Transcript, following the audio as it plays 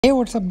Hey,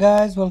 what's up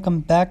guys, welcome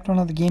back to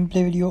another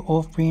gameplay video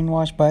of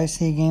Brainwash by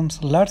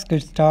SayGames. Let's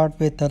get started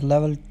with the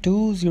level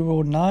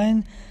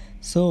 209.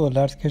 So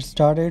let's get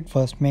started.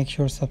 First make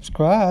sure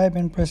subscribe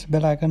and press the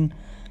bell icon.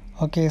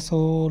 Okay,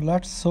 so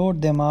let's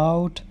sort them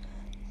out.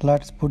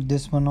 Let's put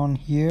this one on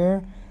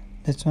here,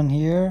 this one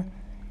here,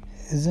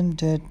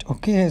 isn't it?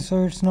 Okay,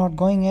 so it's not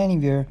going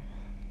anywhere.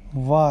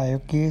 Why?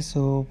 Okay,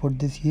 so put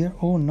this here.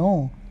 Oh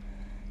no,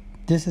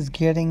 this is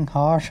getting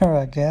harder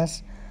I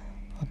guess.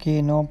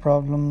 Okay, no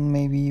problem,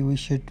 maybe we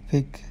should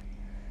pick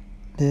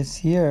this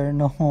here.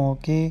 No,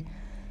 okay,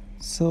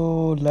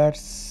 so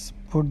let's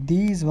put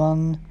these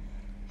one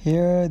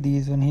here,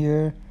 these one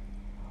here.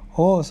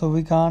 Oh, so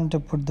we can't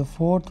put the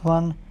fourth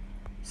one,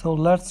 so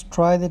let's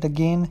try that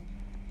again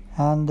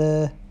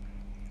and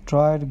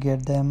try to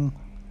get them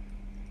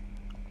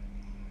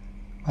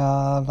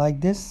like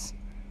this,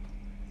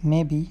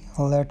 maybe.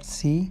 Let's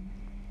see.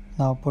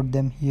 Now put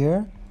them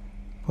here,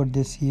 put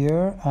this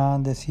here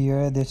and this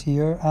here, this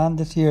here and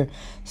this here.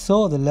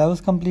 So the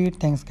level's complete.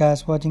 Thanks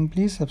guys for watching.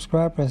 Please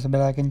subscribe, press the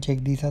bell icon, check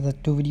these other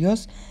two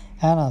videos,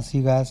 and I'll see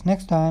you guys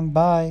next time.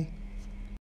 Bye.